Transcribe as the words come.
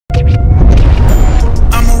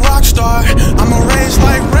I'm a rock star, I'm a raised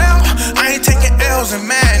like real. I ain't taking L's in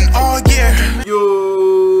Madden all year. Yo!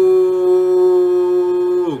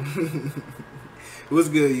 What's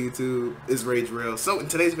good, YouTube? It's Rage Real. So in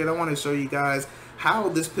today's video, I want to show you guys how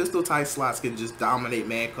this pistol type slots can just dominate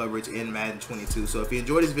man coverage in Madden 22. So if you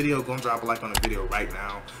enjoyed this video, go and drop a like on the video right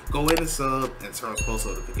now. Go in and sub and turn on post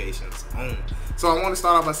notifications on. So I want to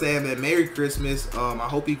start off by saying that Merry Christmas. I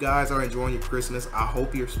hope you guys are enjoying your Christmas. I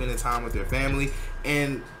hope you're spending time with your family,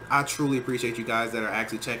 and I truly appreciate you guys that are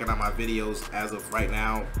actually checking out my videos as of right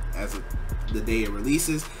now, as of the day it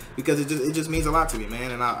releases, because it just means a lot to me,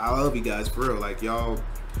 man. And I love you guys for real. Like, y'all,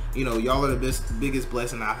 you know, y'all are the biggest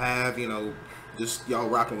blessing I have, you know, just y'all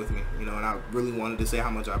rocking with me, you know. And I really wanted to say how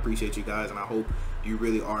much I appreciate you guys, and I hope you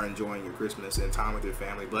really are enjoying your Christmas and time with your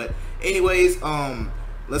family. But anyways,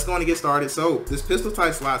 let's go on and get started. So this pistol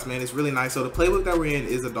type slots, man, it's really nice. So the playbook that we're in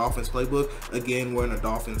is a Dolphins playbook. Again, we're in a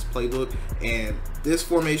Dolphins playbook, and this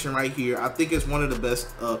formation right here, I think it's one of the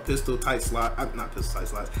best pistol type slot, not pistol type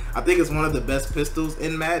slots. I think it's one of the best pistols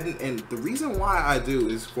in Madden, and the reason why I do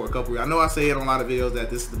is for a couple reasons. I know I say it on a lot of videos that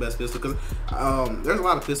this is the best pistol because there's a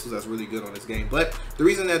lot of pistols that's really good on this game, but the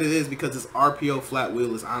reason that it is because this RPO flat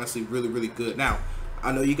wheel is honestly really good. Now,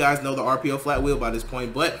 I know you guys know the RPO flat wheel by this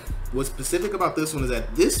point, but what's specific about this one is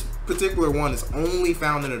that this particular one is only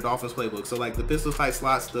found in the Dolphins playbook. So like the pistol type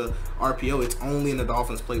slots, the RPO, it's only in the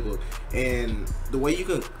Dolphins playbook. And the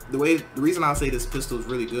reason I say this pistol is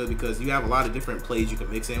really good because you have a lot of different plays you can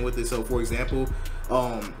mix in with it. So for example,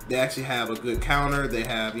 they actually have a good counter. They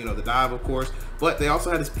have, you know, the dive, of course, but they also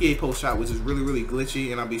have this PA post shot, which is really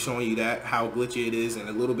glitchy, and I'll be showing you that how glitchy it is in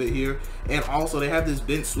a little bit here. And also they have this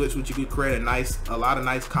bench switch, which you could create a lot of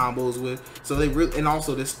nice combos with. So they really, and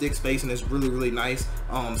also this stick spacing is really nice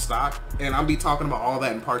stock, and I'll be talking about all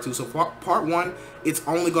that in part 2. So part 1, it's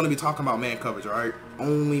only going to be talking about man coverage, all right?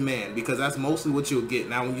 Only man, because that's mostly what you'll get.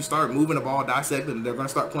 Now when you start moving the ball, dissecting, they're going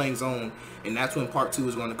to start playing zone, and that's when part 2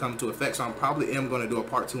 is going to come to effect. So I probably am going to do a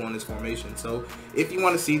part 2 on this formation. So if you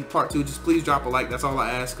want to see part 2, just please drop a like. That's all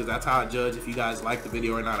I ask, because that's how I judge if you guys like the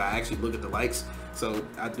video or not. I actually look at the likes, so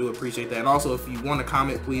I do appreciate that. And also, if you want to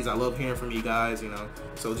comment, please, I love hearing from you guys, you know.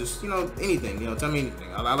 So just, you know, anything, you know, tell me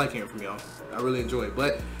anything. I like hearing from y'all. I really enjoy it.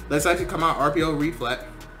 But let's actually come out RPO read flat.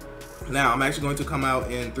 Now I'm actually going to come out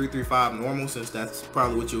in 3-3-5 normal, since that's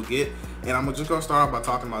probably what you'll get. And I'm just going to start off by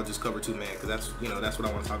talking about just cover 2 man, because that's, you know, that's what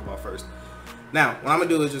I want to talk about first. Now what I'm gonna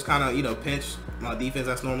do is just kind of, you know, pinch my defense.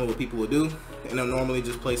 That's normally what people will do, and they'll normally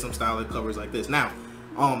just play some style of covers like this. Now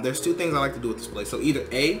there's 2 things I like to do with this play. So either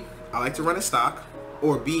A, I like to run a stock,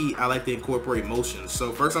 or B, I like to incorporate motions.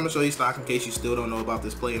 So first I'm gonna show you stock in case you still don't know about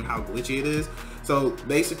this play and how glitchy it is. So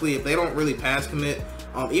basically, if they don't really pass commit,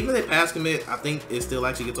 even if they pass commit, I think it still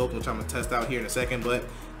actually gets open, which I'm gonna test out here in a second, but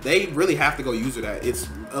they really have to go user that. It's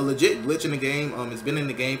a legit glitch in the game. It's been in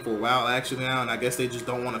the game for a while actually now, and I guess they just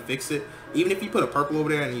don't want to fix it. Even if you put a purple over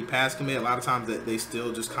there and you pass commit, a lot of times that they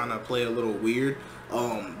still just kind of play a little weird.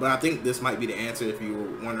 But I think this might be the answer if you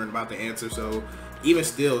were wondering about the answer. So even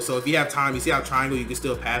still, so if you have time, you see how triangle, you can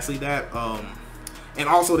still pass lead that. And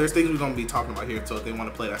also there's things we're going to be talking about here. So if they want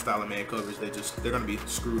to play that style of man coverage, they're going to be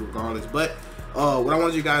screwed regardless. But what I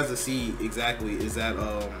wanted you guys to see exactly is that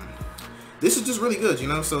this is just really good, you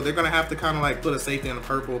know. So they're gonna have to kind of like put a safety in the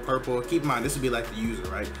purple. Keep in mind, this would be like the user,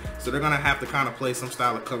 right? So they're gonna have to kind of play some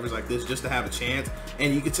style of coverage like this just to have a chance.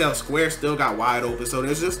 And you can tell square still got wide open. So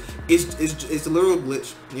there's just it's a little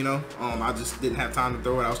glitch, you know. I just didn't have time to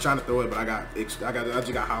throw it. I was trying to throw it, but I just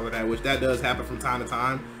got hollered at, which that does happen from time to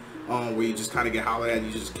time, where you just kind of get hollered at and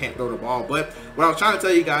you just can't throw the ball. But what I was trying to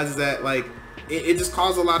tell you guys is that, like, it just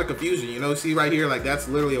caused a lot of confusion, you know. See right here, like that's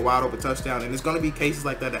literally a wide open touchdown, and there's going to be cases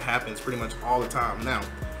like that happens pretty much all the time. Now,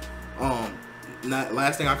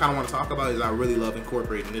 last thing I kind of want to talk about is I really love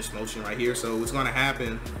incorporating this motion right here. So what's going to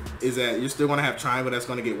happen is that you're still going to have triangle that's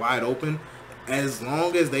going to get wide open, as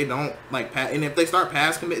long as they don't like pass. And if they start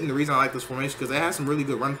pass committing, the reason I like this formation because they have some really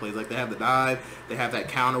good run plays. Like they have the dive, they have that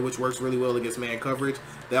counter, which works really well against man coverage.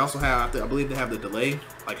 They also have, I believe they have the delay,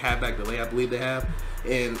 like halfback delay, I believe they have.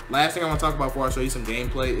 And last thing I want to talk about before I show you some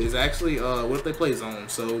gameplay is actually what if they play zone.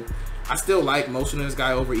 So I still like motioning this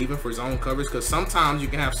guy over even for zone coverage, because sometimes you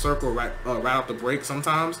can have circle right off the break.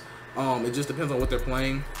 Sometimes it just depends on what they're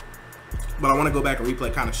playing. But I want to go back and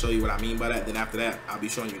replay, kind of show you what I mean by that. Then after that, I'll be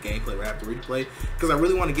showing you gameplay right after replay, because I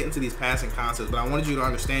really want to get into these passing concepts. But I wanted you to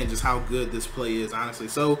understand just how good this play is, honestly.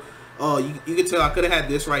 So you can tell I could have had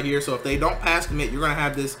this right here. So if they don't pass commit, you're going to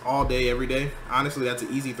have this all day, every day. Honestly, that's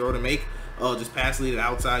an easy throw to make. Just pass lead it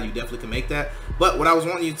outside, you definitely can make that. But what I was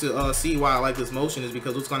wanting you to see why I like this motion is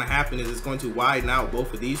because what's going to happen is it's going to widen out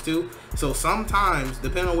both of these two. So sometimes,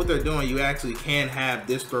 depending on what they're doing, you actually can have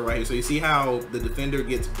this throw right here. So you see how the defender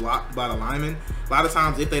gets blocked by the lineman? A lot of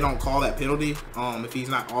times, if they don't call that penalty, if he's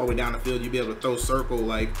not all the way down the field, you'll be able to throw circle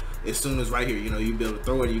like as soon as right here, you know, you'll be able to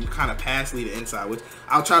throw it. You can kind of pass lead the inside, which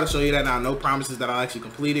I'll try to show you that now. No promises that I'll actually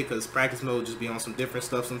complete it because practice mode just be on some different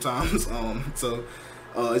stuff sometimes.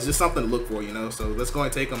 It's just something to look for, you know. So let's go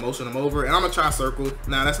and take him, motion him over, and I'm gonna try circle.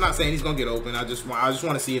 Now that's not saying he's gonna get open. I just want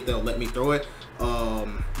to see if they'll let me throw it.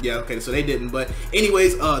 Yeah, okay, so they didn't. But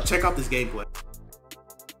anyways, check out this gameplay.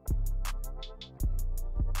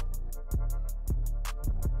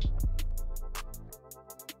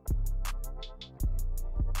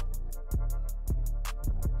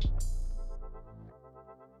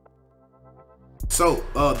 So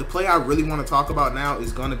the play I really want to talk about now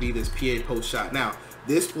is going to be this PA post shot. Now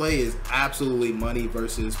this play is absolutely money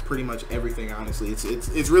versus pretty much everything. Honestly,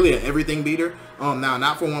 it's really an everything beater. Now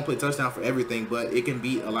not for one play touchdown for everything, but it can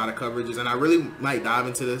beat a lot of coverages. And I really might dive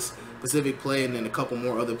into this specific play and then a couple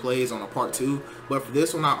more other plays on a part 2. But for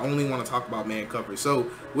this one, I only want to talk about man coverage. So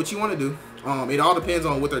what you want to do, it all depends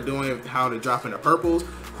on what they're doing, how they're dropping the purples,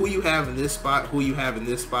 who you have in this spot, who you have in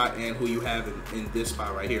this spot, and who you have in this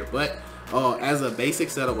spot right here. But as a basic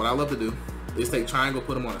setup, what I love to do is take triangle,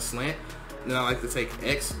 put them on a slant. Then I like to take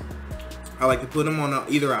X. I like to put him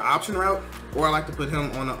on either an option route, or I like to put him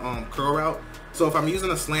on a curl route. So if I'm using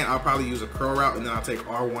a slant, I'll probably use a curl route, and then I'll take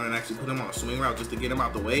R1 and actually put him on a swing route just to get him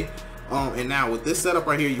out the way. And now with this setup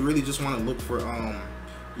right here, you really just want to look for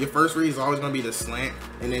your first read is always going to be the slant,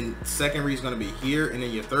 and then second read is going to be here, and then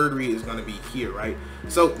your third read is going to be here, right?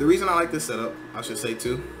 So the reason I like this setup, I should say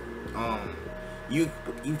too, you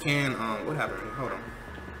can what happened here? Hold on.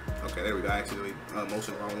 Okay, there we go. I actually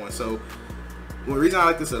motioned the wrong one. So the reason I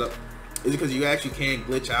like this setup is because you actually can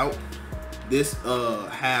glitch out this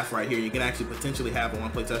half right here. You can actually potentially have a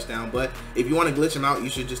one-play touchdown, but if you want to glitch him out, you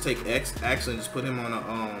should just take X actually and just put him on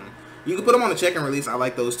a you can put him on a check and release. I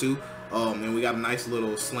like those two. And we got a nice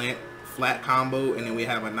little slant flat combo, and then we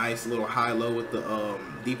have a nice little high-low with the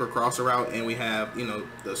deeper crosser route, and we have, you know,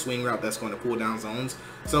 the swing route that's going to pull down zones.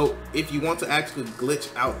 So if you want to actually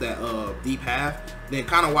glitch out that deep half, then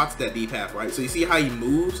kind of watch that deep half, right? So you see how he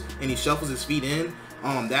moves and he shuffles his feet in.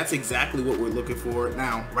 That's exactly what we're looking for.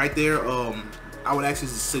 Now right there, I would actually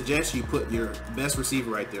suggest you put your best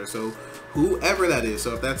receiver right there. So whoever that is,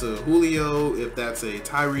 so if that's a Julio, if that's a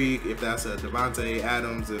Tyreek, if that's a Devontae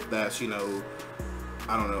Adams, if that's, you know,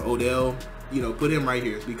 I don't know, Odell, you know, put him right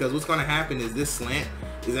here, because what's going to happen is this slant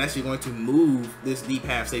is actually going to move this deep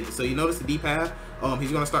half safety. So you notice the deep half,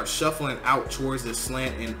 he's going to start shuffling out towards this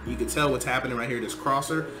slant, and you can tell what's happening right here. This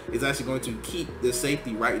crosser is actually going to keep this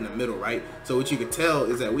safety right in the middle, right? So what you can tell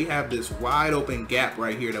is that we have this wide open gap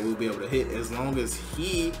right here that we'll be able to hit as long as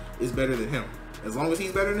he is better than him. As long as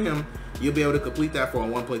he's better than him, you'll be able to complete that for a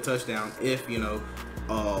one-play touchdown if, you know,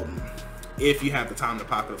 if you have the time in the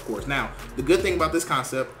pocket, of course. Now, the good thing about this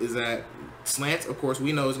concept is that slants, of course,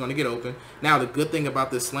 we know is going to get open. Now, the good thing about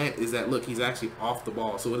this slant is that, look, he's actually off the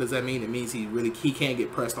ball. So what does that mean? It means he can't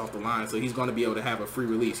get pressed off the line. So he's going to be able to have a free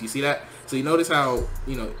release. You see that? So you notice how,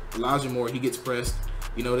 you know, Elijah Moore, he gets pressed.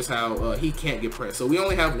 You notice how he can't get pressed. So we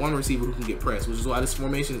only have one receiver who can get pressed, which is why this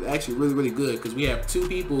formation is actually really, really good, because we have two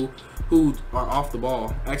people who are off the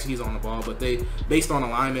ball. Actually, he's on the ball, but they, based on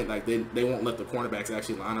alignment, like they won't let the cornerbacks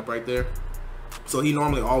actually line up right there. So he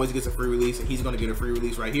normally always gets a free release, and he's going to get a free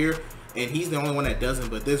release right here. And he's the only one that doesn't,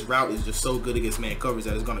 but this route is just so good against man coverage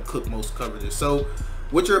that it's going to cook most coverages. So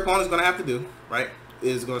what your opponent's going to have to do, right,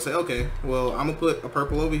 is going to say, okay, well, I'm going to put a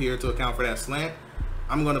purple over here to account for that slant.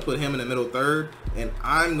 I'm going to put him in the middle third, and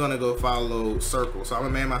I'm going to go follow circle. So I'm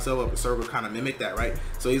going to man myself up a circle, kind of mimic that, right?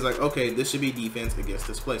 So he's like, okay, this should be defense against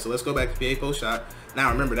this play. So let's go back to PA post shot.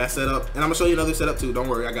 Now remember that setup, and I'm going to show you another setup too. Don't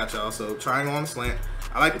worry, I got y'all. So triangle on the slant.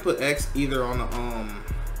 I like to put X either on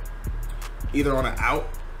the out,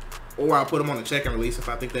 or I'll put them on the check and release if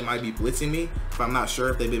I think they might be blitzing me. If I'm not sure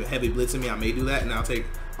if they've been heavy blitzing me, I may do that, and I'll take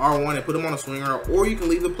R1 and put them on a swing route, or you can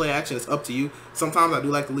leave the play action. It's up to you. Sometimes I do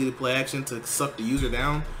like to leave the play action to suck the user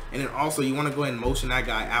down, and then also you want to go ahead and motion that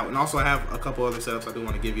guy out. And also I have a couple other setups I do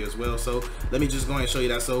want to give you as well. So let me just go ahead and show you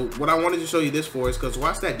that. So what I wanted to show you this for is because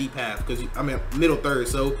watch that deep half, because I mean middle third.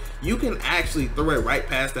 So you can actually throw it right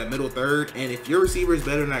past that middle third, and if your receiver is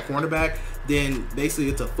better than that cornerback, then basically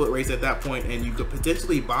it's a foot race at that point, and you could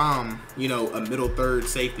potentially bomb, you know, a middle third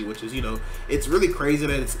safety, which is, you know, it's really crazy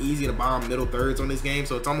that it's easy to bomb middle thirds on this game,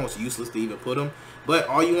 so it's almost useless to even put them. But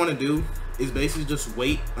all you want to do is basically just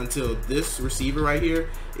wait until this receiver right here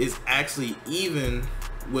is actually even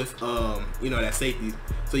with you know, that safety.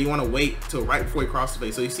 So you want to wait till right before he crosses his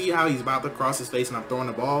face. So you see how he's about to cross his face and I'm throwing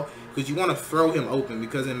the ball, because you want to throw him open,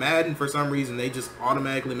 because in Madden for some reason they just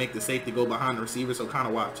automatically make the safety go behind the receiver. So kind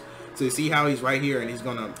of watch. So you see how he's right here and he's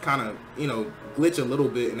going to kind of, you know, glitch a little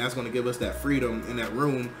bit, and that's going to give us that freedom and that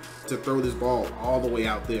room to throw this ball all the way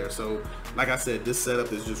out there. So like I said, this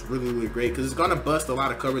setup is just really, really great, because it's going to bust a lot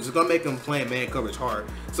of coverage. It's going to make them playing man coverage hard.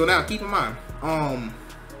 So now keep in mind,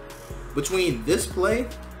 between this play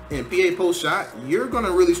and PA post shot, you're going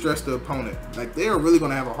to really stress the opponent. Like, they're really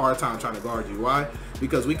going to have a hard time trying to guard you. Why?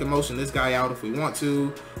 Because we can motion this guy out if we want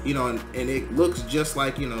to, you know, and it looks just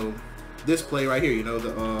like, you know, this play right here, you know,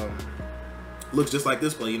 the looks just like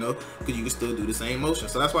this play, you know, because you can still do the same motion.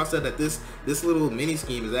 So that's why I said that this little mini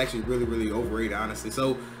scheme is actually really, really overrated, honestly.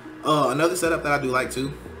 So another setup that I do like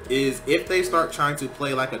too is if they start trying to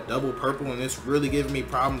play like a double purple and it's really giving me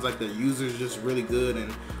problems, like the user's just really good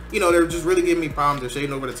and, you know, they're just really giving me problems, they're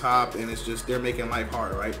shading over the top, and it's just, they're making life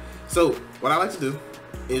hard, right? So what I like to do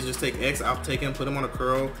is just take X, I'll take him, put him on a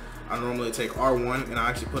curl. I normally take R1 and I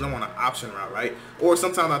actually put him on an option route, right? Or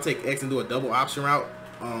sometimes I'll take X and do a double option route.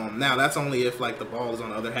 Now that's only if like the ball is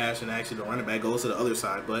on the other hash and actually the running back goes to the other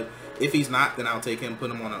side. But if he's not, then I'll take him, put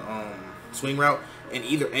him on a swing route, and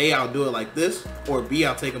either A, I'll do it like this, or B,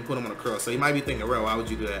 I'll take him, put him on a curl. So you might be thinking, well, why would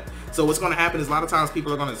you do that? So what's going to happen is a lot of times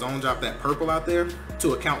people are going to zone drop that purple out there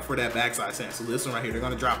to account for that backside slant. So this one right here, they're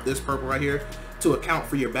going to drop this purple right here to account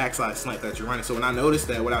for your backside slant that you're running. So when I notice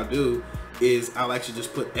that, what I'll do is I'll actually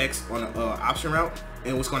just put X on an option route,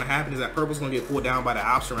 and what's going to happen is that purple's going to get pulled down by the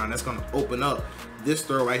option route. That's going to open up this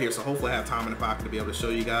throw right here. So hopefully I have time in the pocket to be able to show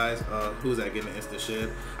you guys who's that getting an instant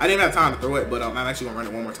shed. I didn't have time to throw it, but I'm actually going to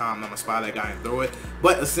run it one more time. I'm going to spy that guy and throw it.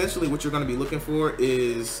 But essentially what you're going to be looking for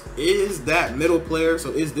is that middle player. So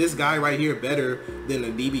is this guy right here better than the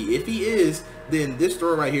DB? If he is, then this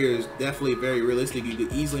throw right here is definitely very realistic. You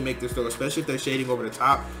could easily make this throw, especially if they're shading over the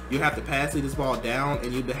top. You have to pass this ball down,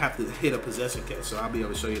 and you have to hit a possession catch. So I'll be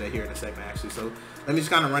able to show you that here in a second, actually. So let me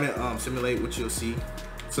just kind of run it, simulate what you'll see.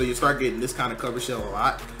 So you start getting this kind of coverage shell a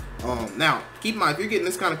lot. Now, keep in mind, if you're getting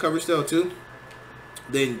this kind of coverage shell too,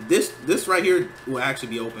 then this right here will actually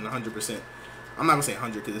be open 100%. I'm not gonna say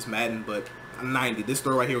 100 because it's Madden, but 90. This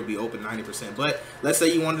throw right here would be open 90%. But let's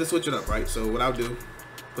say you wanted to switch it up, right? So what I'll do,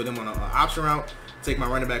 put him on an option route, take my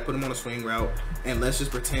running back, put him on a swing route, and let's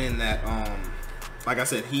just pretend that, like I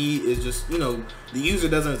said, he is just, you know, the user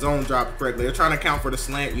doesn't zone drop correctly. They're trying to account for the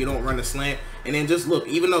slant. You don't run the slant. And then just look,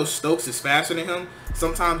 even though Stokes is faster than him,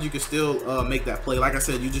 sometimes you can still make that play. Like I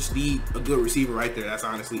said, you just need a good receiver right there. That's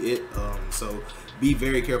honestly it. So be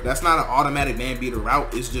very careful. That's not an automatic man beater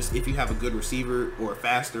route. It's just if you have a good receiver or a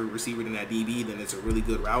faster receiver than that DB, then it's a really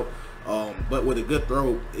good route. But with a good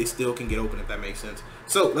throw, it still can get open, if that makes sense.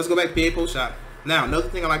 So let's go back to PA post shot. Now, another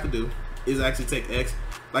thing I like to do is actually take X.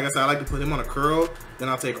 Like I said, I like to put him on a curl, then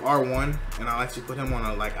I'll take R1 and I'll actually put him on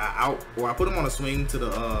a out, or I put him on a swing to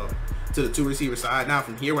the two receiver side. Now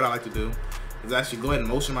from here, what I like to do is actually go ahead and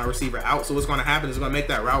motion my receiver out. So what's going to happen is it's going to make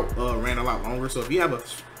that route ran a lot longer. So if you have a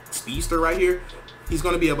speedster right here, he's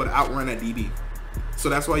going to be able to outrun that DB. So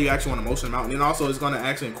that's why you actually want to motion him out. And then also it's going to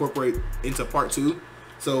actually incorporate into part 2.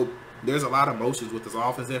 So there's a lot of motions with this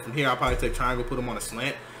offense. And from here, I'll probably take triangle, put him on a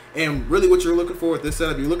slant. And really what you're looking for with this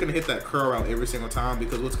setup, you're looking to hit that curl route every single time,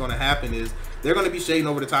 because what's going to happen is they're going to be shading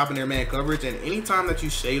over the top in their man coverage, and anytime that you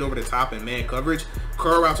shade over the top in man coverage,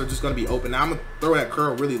 curl routes are just going to be open. Now I'm going to throw that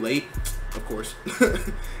curl really late, of course.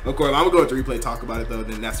 Of course, I'm going to go into replay, talk about it though,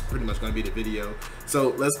 then that's pretty much going to be the video. So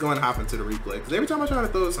let's go and hop into the replay, because every time I try to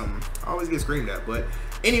throw something, I always get screamed at. But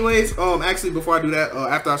anyways, actually before I do that,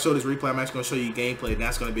 after I show this replay, I'm actually going to show you gameplay, and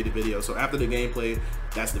that's going to be the video. So after the gameplay,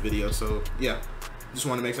 that's the video. So yeah. Just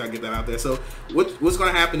want to make sure I get that out there. So what's going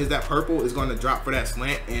to happen is that purple is going to drop for that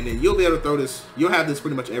slant, and then you'll be able to throw this. You'll have this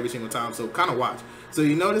pretty much every single time. So kind of watch. So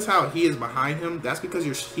you notice how he is behind him. That's because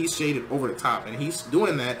he's shaded over the top, and he's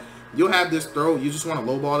doing that. You'll have this throw. You just want to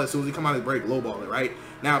lowball it. As soon as he come out of the break, lowball it, right?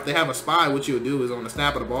 Now, if they have a spy, what you'll do is on the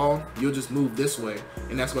snap of the ball, you'll just move this way,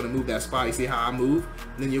 and that's going to move that spy. You see how I move?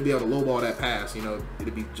 And then you'll be able to lowball that pass. You know,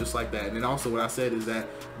 it'll be just like that. And then also what I said is that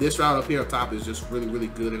this route up here up top is just really, really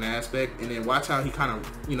good in aspect. And then watch how he kind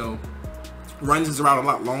of, you know, runs his route a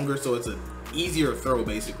lot longer, so it's an easier throw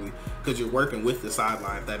basically, because you're working with the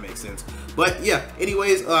sideline, if that makes sense. But yeah,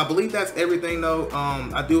 anyways, I believe that's everything though.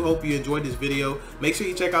 I do hope you enjoyed this video. Make sure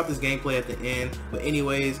you check out this gameplay at the end. But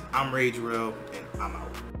anyways, I'm Rage Real, and I'm out.